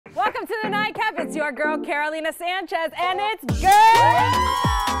Welcome to the Nightcap. It's your girl, Carolina Sanchez, and it's good.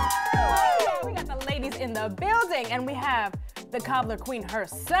 We got the ladies in the building, and we have the cobbler queen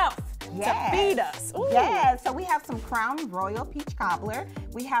herself to feed us. Ooh. Yes, so we have some Crown Royal Peach Cobbler.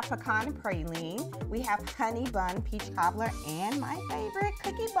 We have pecan and praline. We have honey bun peach cobbler, and my favorite,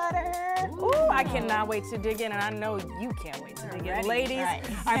 cookie butter. Ooh, I cannot wait to dig in, and I know you can't wait to dig in, ladies. Right.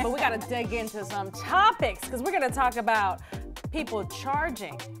 All right, but we got to dig into some topics, because we're going to talk about people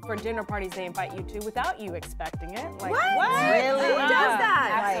charging for dinner parties they invite you to without you expecting it. Like, what? Really? Who does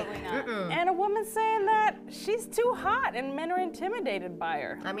that? Absolutely not. And a woman saying that she's too hot and men are intimidated by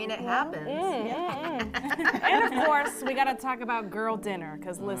her. I mean, it happens. And of course, we got to talk about girl dinner,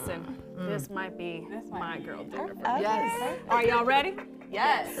 because listen, this might be my girl dinner. Okay. Yes. Are y'all ready?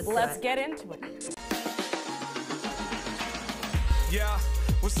 Yes. Let's get into it. Yeah,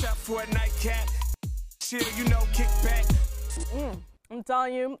 what's up for a nightcap? Chill, you know, kick back. I'm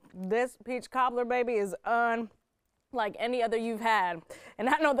telling you, this peach cobbler, baby, is unlike any other you've had. And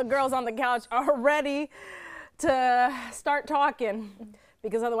I know the girls on the couch are ready to start talking,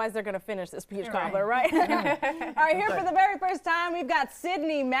 because otherwise they're gonna finish this peach cobbler, right? All right, here for the very first time, we've got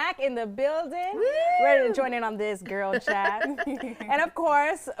Sydney Mack in the building, ready to join in on this girl chat. And of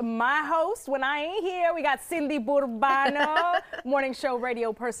course, my host, when I ain't here, we got Cindy Bourbano, morning show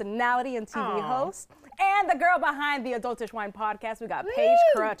radio personality and TV host. And the girl behind the Adultish Wine podcast, we got Paige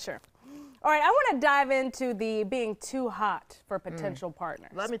Crutcher. All right, I want to dive into the being too hot for potential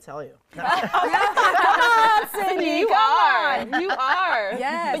partners. Let me tell you. Come on, Cindy, You are. You are.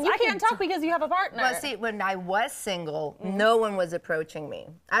 Yes, But you I can't can talk because you have a partner. Well, see, when I was single, no one was approaching me.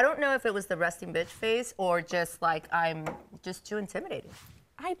 I don't know if it was the resting bitch face or just like I'm just too intimidating.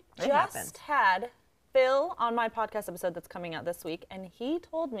 I happens. just had Phil on my podcast episode that's coming out this week, and he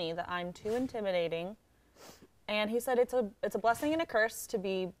told me that I'm too intimidating. And he said it's a blessing and a curse to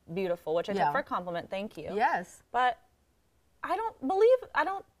be beautiful, which I took for a compliment. Thank you. Yes. But I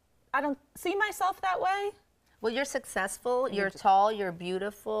don't see myself that way. Well, you're successful, you're tall, you're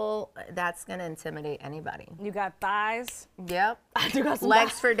beautiful. That's gonna intimidate anybody. You got thighs, Yep. I do got some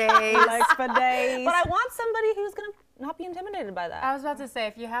Legs for days. legs for days. But I want somebody who's gonna not be intimidated by that. I was about to say,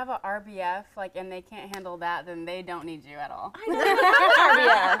 if you have a RBF, like, and they can't handle that, then they don't need you at all.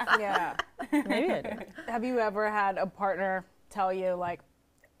 Yeah. Maybe I do. Have you ever had a partner tell you, like,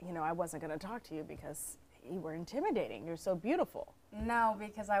 you know, I wasn't going to talk to you because you were intimidating. You're so beautiful. No,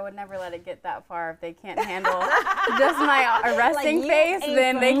 because I would never let it get that far. If they can't handle just my resting you face, ain't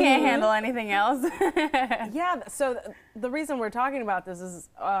then they for can't me. handle anything else. Yeah, so the reason we're talking about this is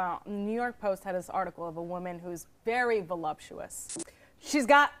New York Post had this article of a woman who's very voluptuous. She's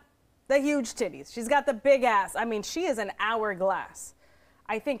got the huge titties. She's got the big ass. I mean, she is an hourglass.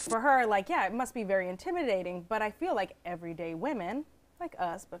 I think for her, like, yeah, it must be very intimidating, but I feel like everyday women, like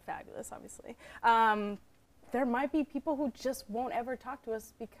us, but fabulous, obviously, there might be people who just won't ever talk to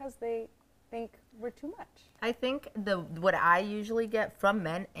us because they think we're too much. I think what I usually get from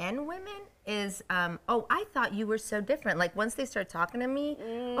men and women is, oh, I thought you were so different. Like once they start talking to me,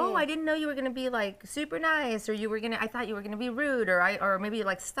 oh, I didn't know you were gonna be like super nice, or I thought you were gonna be rude, or maybe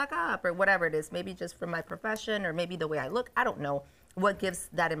like stuck up, or whatever it is. Maybe just from my profession, or maybe the way I look. I don't know what gives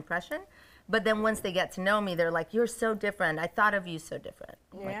that impression. But then once they get to know me, they're like, you're so different. I thought of you so different.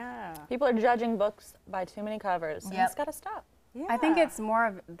 Yeah. People are judging books by too many covers. And it's got to stop. Yeah. I think it's more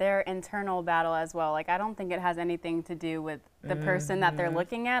of their internal battle as well. Like, I don't think it has anything to do with the person that they're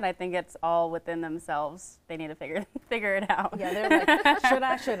looking at. I think it's all within themselves. They need to figure it out. Yeah, they're like, should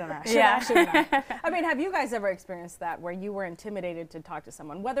I, shouldn't I? Should I, shouldn't I? I mean, have you guys ever experienced that where you were intimidated to talk to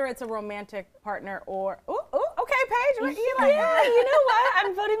someone, whether it's a romantic partner or, okay, Paige, what you like? Yeah, you know what?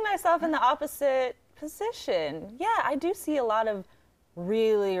 I'm putting myself in the opposite position. Yeah, I do see a lot of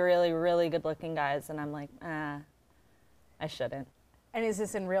really, really, really good-looking guys, and I'm like, I shouldn't. And is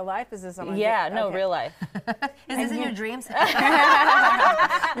this in real life? Is this on? Yeah, no, okay. real life. Is this in your dreams?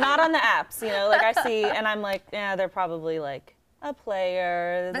 Not on the apps, you know. Like I see, and I'm like, yeah, they're probably like a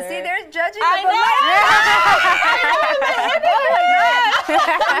player. But see, they're judging.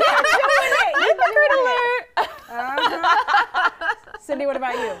 Cindy, what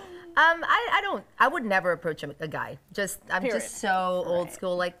about you? I would never approach a guy. I'm Period. just so old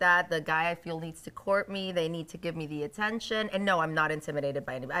school like that. The guy I feel needs to court me. They need to give me the attention. And no, I'm not intimidated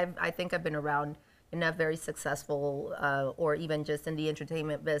by anybody. I think I've been around enough very successful, or even just in the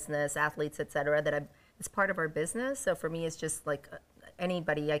entertainment business, athletes, etc. That it's part of our business. So for me, it's just like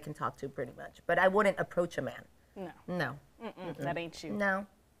anybody I can talk to pretty much. But I wouldn't approach a man. No. That ain't you. No.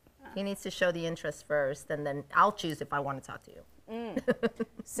 He needs to show the interest first, and then I'll choose if I want to talk to you.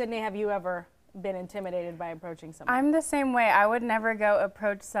 Sydney, have you ever been intimidated by approaching someone? I'm the same way. I would never go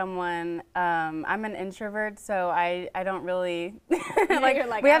approach someone. I'm an introvert, so I don't really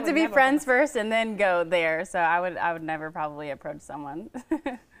like we have to be friends first and then go there. So I would never probably approach someone.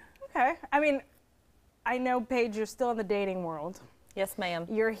 Okay. I mean, I know, Paige, you're still in the dating world. Yes, ma'am.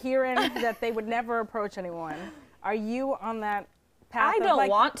 You're hearing that they would never approach anyone. Are you on that path? I don't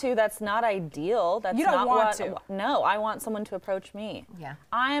want to. That's not ideal. That's You don't not want what, to. No, I want someone to approach me. Yeah.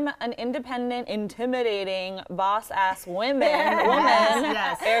 I'm an independent, intimidating, boss-ass woman,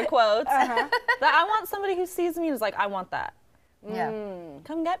 Yes. air quotes. That I want somebody who sees me and is like, I want that. Yeah.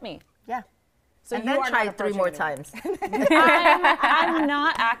 Come get me. Yeah. So And you then are try not 3 more approaching times. I'm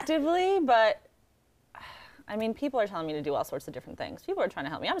not actively, but I mean, people are telling me to do all sorts of different things. People are trying to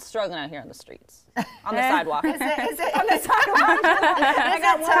help me. I'm struggling out here on the streets, on the sidewalk. Is it on the sidewalk? I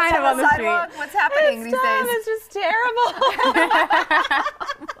got kind of on the street. What's happening these days? It's just terrible.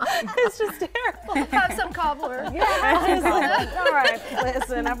 It's just terrible. Have some cobbler. All right,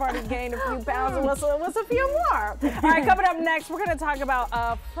 listen, I've already gained a few pounds, and what's a few more? All right, coming up next, we're going to talk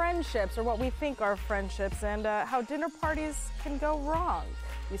about friendships, or what we think are friendships, and how dinner parties can go wrong.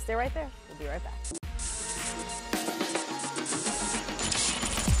 You stay right there. We'll be right back.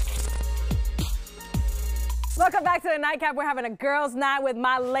 Welcome back to the Nightcap. We're having a girls' night with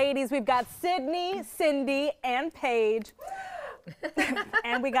my ladies. We've got Sydney, Cindy, and Paige.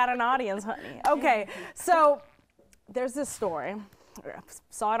 And we got an audience, honey. Okay, so there's this story. I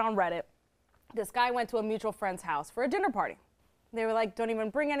saw it on Reddit. This guy went to a mutual friend's house for a dinner party. They were like, don't even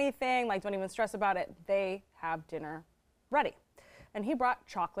bring anything, like, don't even stress about it. They have dinner ready. And he brought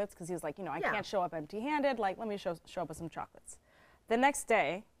chocolates because he was like, you know, I can't show up empty-handed. Like, let me show up with some chocolates. The next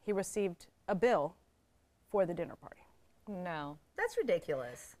day, he received a bill for the dinner party. No. That's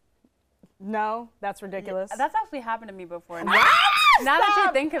ridiculous. No, that's ridiculous. That's actually happened to me before. What? Now that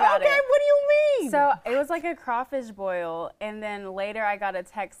you think about it. Okay, what do you mean? So it was like a crawfish boil, and then later I got a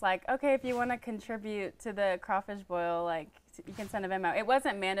text like, okay, if you want to contribute to the crawfish boil, like, you can send a memo. It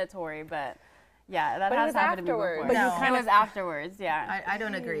wasn't mandatory, but yeah, that has happened to me before. But It was afterwards, yeah. I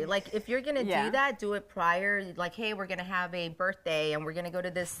don't agree. Like, if you're gonna Yeah. do that, do it prior. Like, hey, we're gonna have a birthday and we're gonna go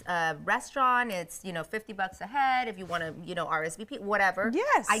to this restaurant. It's, you know, $50 a head. If you want to, you know, RSVP, whatever.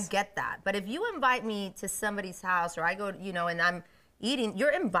 Yes. I get that. But if you invite me to somebody's house, or I go, you know, and I'm eating,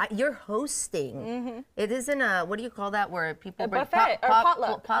 you're hosting. It isn't a, what do you call that, where people bring buffet or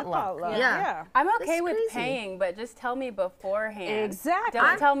potluck. potluck. Yeah. I'm okay That's with crazy. paying, but just tell me beforehand. Exactly.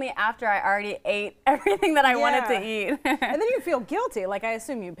 Don't tell me after I already ate everything that I wanted to Yeah. eat. And then you feel guilty. Like, I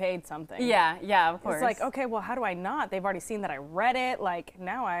assume you paid something. yeah, of course. It's like, okay, well, how do I not? They've already seen that I read it. Like,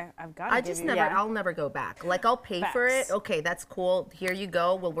 now I've got to I give just you. never, Yeah. I'll never go back. Like, I'll pay for it. Facts. Okay, that's cool. Here you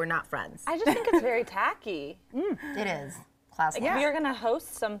go. Well, we're not friends. I just think it's very tacky. It is. Classic. If you're gonna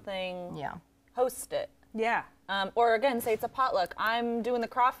host something, Yeah. host it. Yeah. Or again, say it's a potluck. I'm doing the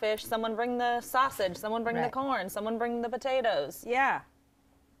crawfish. Someone bring the sausage. Someone bring the Right. corn. Someone bring the potatoes. Yeah.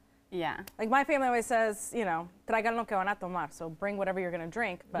 yeah. Like, my family always says, you know, traigan lo que van a tomar. So bring whatever you're going to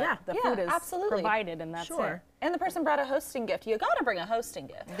drink. But Yeah. the Yeah, food is absolutely. provided, and that's Sure. it. And the person brought a hosting gift. You gotta bring a hosting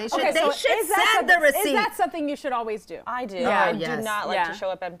gift. They should, Okay, so should is that send the something- receipt. Is that something you should always do? I do. Yeah. I Yes. do not like Yeah. to show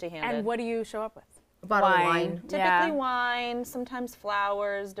up empty-handed. And what do you show up with? A bottle of wine. Typically Yeah. wine, sometimes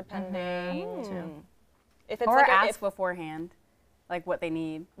flowers, depending. If it's Or like ask beforehand, like what they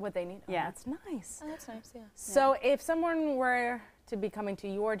need. What they need? Oh, Yeah. that's nice. Oh, that's nice, yeah. So if someone were to be coming to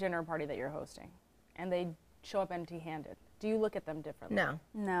your dinner party that you're hosting, and they show up empty-handed, do you look at them differently? No.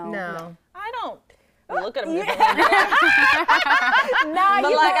 No. No. I don't look at them differently. Nah,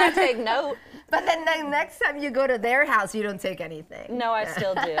 But like, I take note. But then the next time you go to their house, you don't take anything. No, I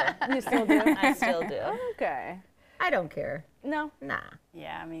still do. you still do? I still do. Okay. I don't care. No. Nah.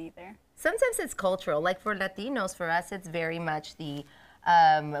 Yeah, me either. Sometimes it's cultural. Like for Latinos, for us, it's very much the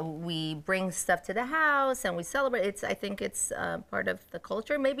we bring stuff to the house and we celebrate. I think it's part of the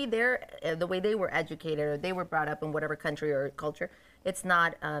culture. Maybe they're the way they were educated or they were brought up in whatever country or culture. It's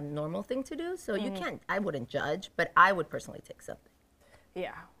not a normal thing to do. So you can't. I wouldn't judge, but I would personally take something.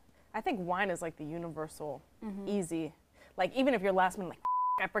 Yeah. I think wine is like the universal, easy. Like, even if you're last minute, like,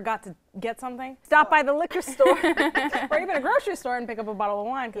 I forgot to get something, stop by the liquor store or even a grocery store and pick up a bottle of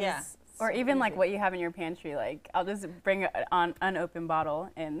wine. Yeah. It's Or even like what you have in your pantry. Like I'll just bring an unopened bottle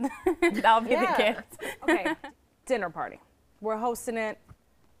and that'll be the gift. Okay, dinner party. We're hosting it.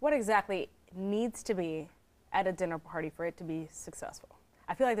 What exactly needs to be at a dinner party for it to be successful?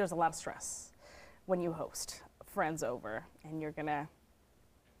 I feel like there's a lot of stress when you host friends over and you're gonna.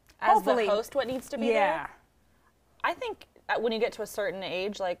 As Hopefully. the host, what needs to be Yeah. there? I think when you get to a certain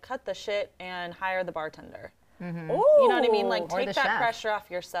age, like cut the shit and hire the bartender. Ooh. You know what I mean? Like, Or take the that chef. pressure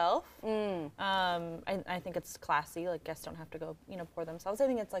off yourself. I think it's classy. Like, guests don't have to go, pour themselves. I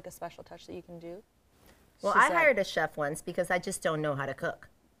think it's like a special touch that you can do. Well, I hired a chef once because I just don't know how to cook.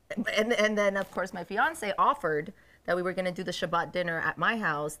 And then, of course, my fiance offered that we were going to do the Shabbat dinner at my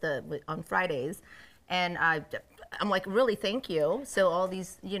house on Fridays. And I'm like, really, thank you. So all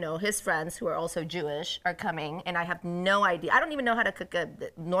these, his friends who are also Jewish are coming, and I have no idea. I don't even know how to cook a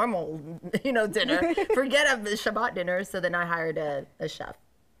normal, dinner. Forget a Shabbat dinner. So then I hired a chef.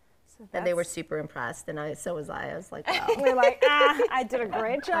 And they were super impressed, and so was I. I was like, wow. We're like, I did a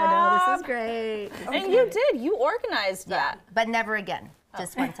great job. I know, this is great. And you did. You organized that. But never again.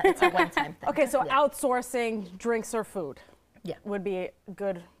 Just one time. It's a one-time thing. Okay, so outsourcing drinks or food Yeah. would be a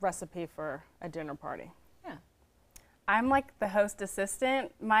good recipe for a dinner party. Yeah. I'm like the host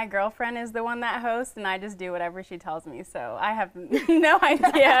assistant. My girlfriend is the one that hosts, and I just do whatever she tells me. So I have no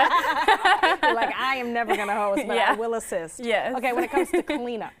idea. You're like, I am never going to host, but I will assist. Yes. Okay, when it comes to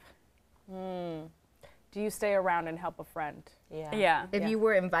cleanup, do you stay around and help a friend? Yeah. Yeah. If you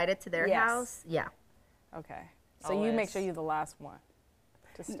were invited to their Yes. house, yeah. Okay. So you make Always. sure you're the last one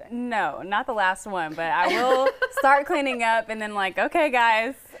to stay. No, not the last one, but I will start cleaning up and then like, okay,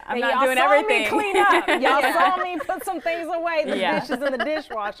 guys, I'm not doing everything. Y'all saw me clean up. Y'all saw me put some things away, the Yeah. dishes in the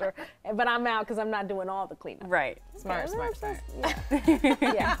dishwasher, but I'm out because I'm not doing all the cleanup. Right. Smart. Yeah.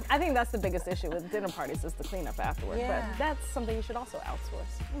 Yeah. I think that's the biggest issue with dinner parties is the cleanup afterward. Yeah. But that's something you should also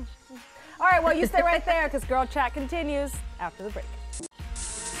outsource. All right, well, you stay right there because Girl Chat continues after the break.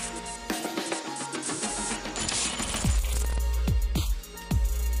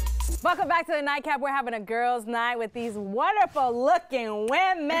 Welcome back to the Nightcap. We're having a girls' night with these wonderful looking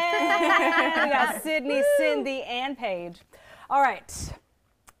women. We got Sydney, Cindy, and Paige. All right,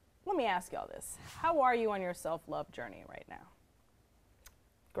 let me ask y'all this. How are you on your self-love journey right now?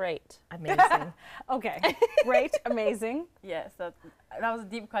 Great. Amazing. Okay, great, amazing. Yes, that was a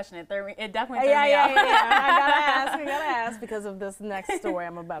deep question. It definitely threw me Yeah. off. I gotta ask because of this next story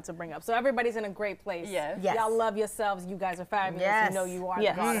I'm about to bring up. So everybody's in a great place. Yes. Yes. Y'all love yourselves. You guys are fabulous. Yes. You know you are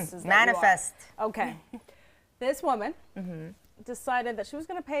Yes. the goddesses that Manifest. you are. Okay. This woman decided that she was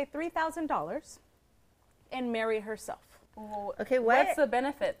gonna pay $3,000 and marry herself. Okay, what? What's the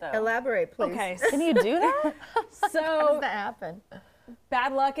benefit though? Elaborate, please. Okay. Can you do that? How So does that happen?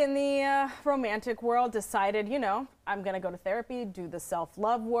 bad luck in the romantic world, decided, I'm going to go to therapy, do the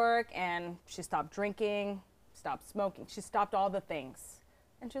self-love work, and she stopped drinking, stopped smoking. She stopped all the things.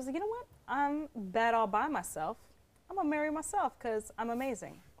 And she was like, you know what? I'm bad all by myself. I'm going to marry myself because I'm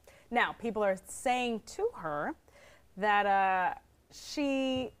amazing. Now, people are saying to her that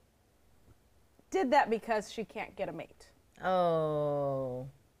she did that because she can't get a mate. Oh.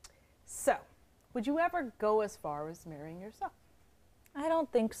 So, would you ever go as far as marrying yourself? I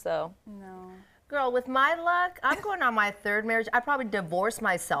don't think so. No. Girl, with my luck, I'm going on my third marriage. I'd probably divorce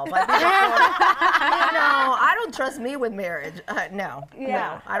myself. I don't trust me with marriage. No.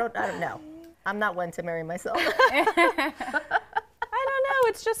 I don't know. I'm not one to marry myself. I don't know.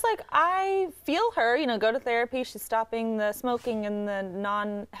 It's just like I feel her, go to therapy. She's stopping the smoking and the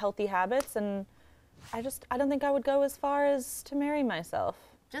non-healthy habits. And I don't think I would go as far as to marry myself.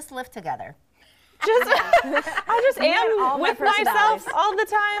 Just live together. I just am with myself all the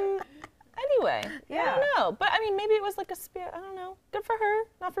time anyway. Yeah. I don't know. But I mean, maybe it was like a spirit. I don't know. Good for her,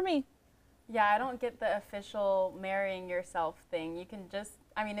 not for me. Yeah, I don't get the official marrying yourself thing. You can just,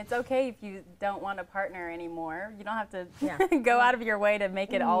 it's okay if you don't want a partner anymore. You don't have to go out of your way to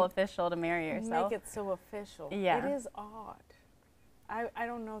make it all official to marry yourself. Make it so official. Yeah. It is odd. I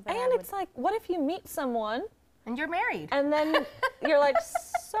don't know that. And it's like, what if you meet someone And you're married. and then you're like,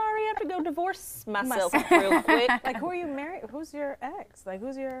 sorry, I have to go divorce myself real quick. like, who are you married? Who's your ex? Like,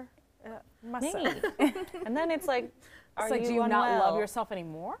 who's your myself? Me. And then it's like, It's are like, you do you not unwell? love yourself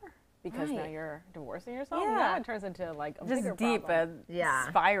anymore? Because now Right. you're divorcing yourself? Yeah. Now it turns into like a Just bigger deep, problem. Yeah.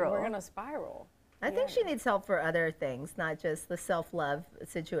 spiral. We're gonna spiral. I think she needs help for other things, not just the self-love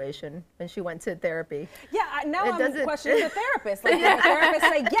situation when she went to therapy. Yeah, now It I'm doesn't- questioning the therapist. Like, the therapist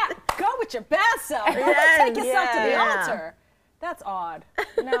say, yeah, go with your best self. Yes, Take yourself to the yeah. altar. That's odd.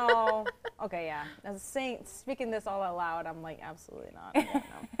 No. Okay, yeah. As speaking this all out loud, I'm like, absolutely not. Yeah,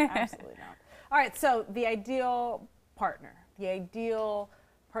 no, absolutely not. All right, so the ideal partner, the ideal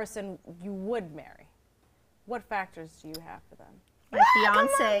person you would marry, what factors do you have for them? My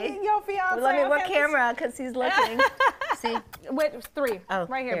fiance. Your fiance. Let me what okay, camera, because he's looking. See, Wait, 3. Oh,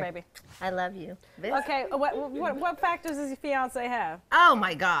 right here, here. baby. I love you. This? Okay, what factors does your fiance have? Oh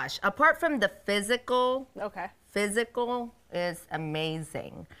my gosh! Apart from the physical is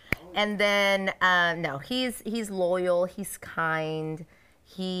amazing, and then no, he's loyal. He's kind.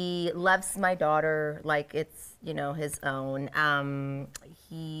 He loves my daughter like it's, you know, his own.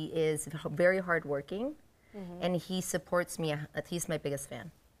 He is very hardworking, and he supports me. He's my biggest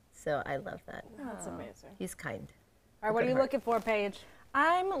fan, so I love that. That's amazing. He's kind. All right, what are you looking for, Paige?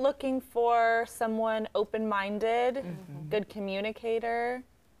 I'm looking for someone open-minded, good communicator,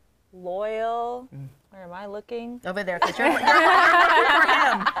 loyal. Where am I looking? Over there, because you're looking for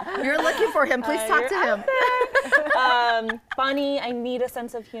him. You're looking for him. Please talk to him. Funny. I need a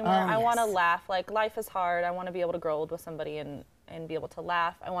sense of humor. I want to yes. laugh. Like, life is hard. I want to be able to grow old with somebody and be able to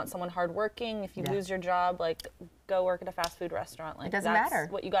laugh. I want someone hardworking. If you lose your job, like, go work at a fast food restaurant. Like, it doesn't that's matter.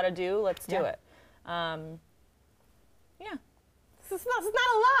 what you got to do. Let's do it. Yeah. It's not a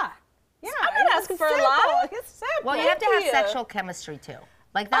lot. Yeah, I'm not asking for a lot. It's simple. Well, you have to have you. sexual chemistry too.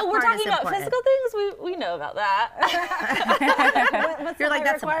 Like that Oh, we're part is talking about important. physical things? We know about that. What's You're the like, height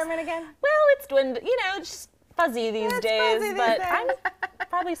that's a must. requirement again? Well, it's dwindled, you know, just fuzzy these it's days. fuzzy these But days. I'm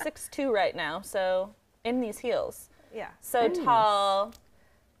probably 6'2" right now, so in these heels. Yeah. So tall,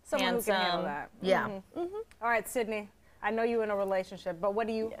 Someone who can handle handsome. that. Yeah. All right, Sydney. I know you're in a relationship, but what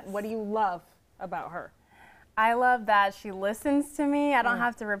do you love about her? I love that she listens to me. I don't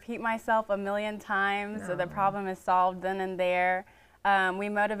have to repeat myself a million times. So the problem is solved then and there. We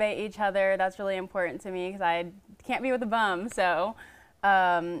motivate each other. That's really important to me because I can't be with a bum. So,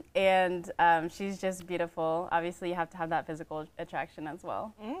 she's just beautiful. Obviously, you have to have that physical attraction as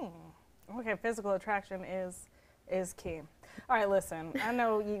well. Okay, physical attraction is key. All right, listen. I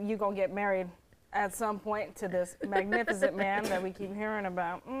know you're going to get married at some point to this magnificent man that we keep hearing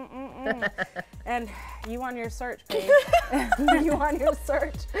about. And you on your search, Paige. You on your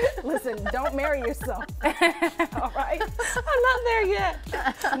search. Listen, don't marry yourself. All right? I'm not there yet.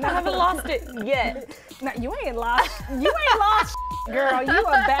 I haven't lost it yet. No, you ain't lost, girl. You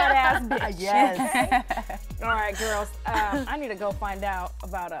a badass bitch. Yes. All right, girls. I need to go find out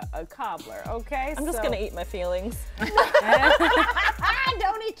about a cobbler, okay? I'm just going to eat my feelings.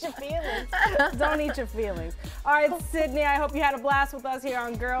 Don't eat your feelings. Don't eat your feelings. All right, Sydney, I hope you had a blast with us here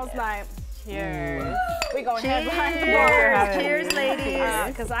on Girls Night. Cheers. We're going to headline the bar. Cheers, ladies.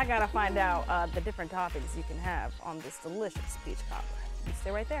 Because I got to find out the different toppings you can have on this delicious peach cobbler. You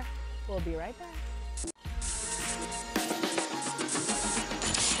stay right there. We'll be right back.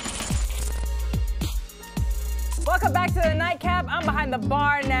 Welcome back to the Nightcap. I'm behind the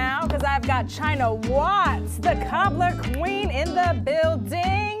bar now because I've got China Watts, the Cobbler Queen, in the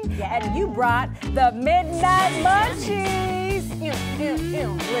building. And you brought the Midnight Munchies.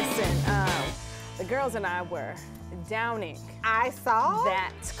 Listen, the girls and I were downing I saw.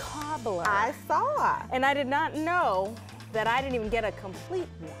 that cobbler. I saw. And I did not know that I didn't even get a complete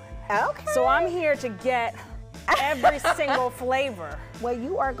one. Okay. So I'm here to get every single flavor. Well,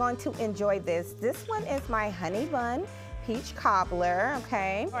 you are going to enjoy this. This one is my honey bun peach cobbler,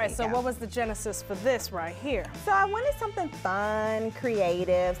 okay? All right, so what was the genesis for this right here? So I wanted something fun,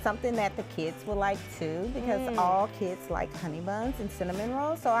 creative, something that the kids would like too, because all kids like honey buns and cinnamon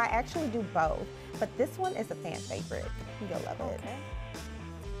rolls, so I actually do both. But this one is a fan favorite. You'll love it.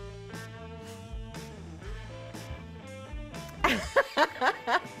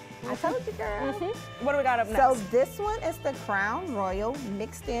 Okay. I told you, girl. What do we got up next? So this one is the Crown Royal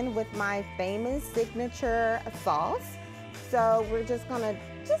mixed in with my famous signature sauce. So we're just gonna,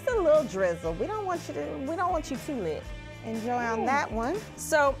 just a little drizzle. We don't want you too lit. Enjoy on that one.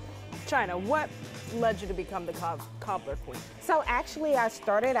 So, China, what led you to become the Cobbler Queen? So actually I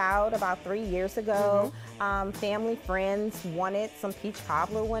started out about 3 years ago. Family friends wanted some peach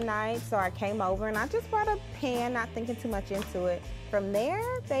cobbler one night, so I came over and I just brought a pan, not thinking too much into it. From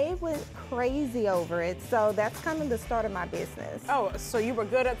there, they went crazy over it. So that's kind of the start of my business. Oh, so you were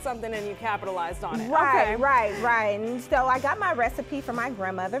good at something and you capitalized on it. Right, Okay. right. And so I got my recipe from my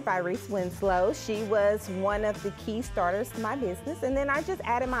grandmother, Reese Winslow. She was one of the key starters to my business. And then I just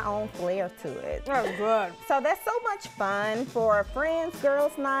added my own flair to it. That was good. So that's so much fun for friends,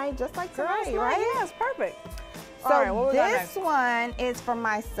 girls' night, just like Girls' tonight, night, right? yeah, it's perfect. So All right, what we got this next? one is for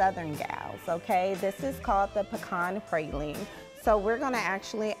my Southern gals, okay? This is called the pecan praline. So we're gonna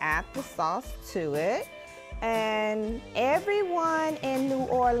actually add the sauce to it. And everyone in New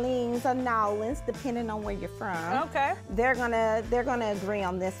Orleans or Nowlands, depending on where you're from, Okay. they're gonna agree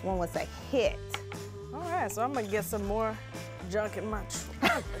on this one was a hit. All right, so I'm gonna get some more junk in my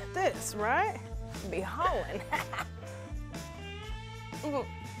trunk with this, right? Be hauling.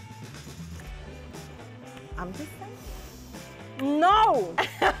 I'm just saying. No!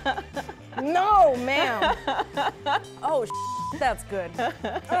 No, ma'am. Oh, That's good.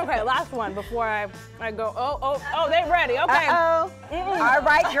 Okay, last one before I go. Oh, they ready. Okay. All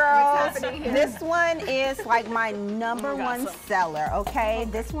right, girls. This one is like my #1 seller, okay?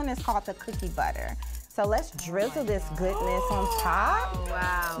 This one is called the cookie butter. So let's drizzle this goodness on top. Oh,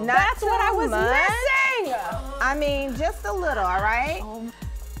 wow. That's what I was missing. I mean, just a little, all right?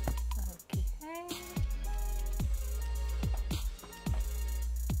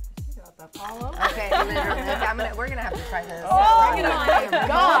 Okay, literally. We're gonna have to try this. Oh, Bring it on.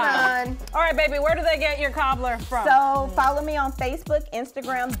 Gone. All right, baby, where do they get your cobbler from? So follow me on Facebook,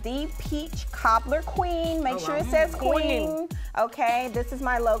 Instagram, The Peach Cobbler Queen. Make sure it says Queen. Okay, this is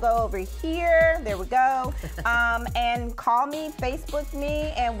my logo over here. There we go. And call me, Facebook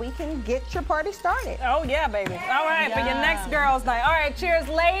me, and we can get your party started. Oh, yeah, baby. All right, for your next girls' night. All right, cheers,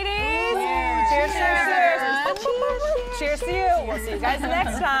 ladies. Cheers, cheers, cheers. Cheers to you. We'll see you guys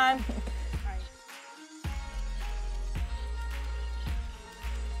next time.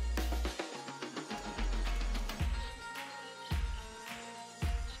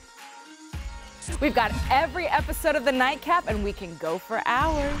 We've got every episode of The Nightcap, and we can go for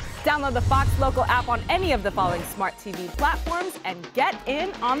hours. Download the Fox Local app on any of the following smart TV platforms and get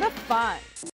in on the fun.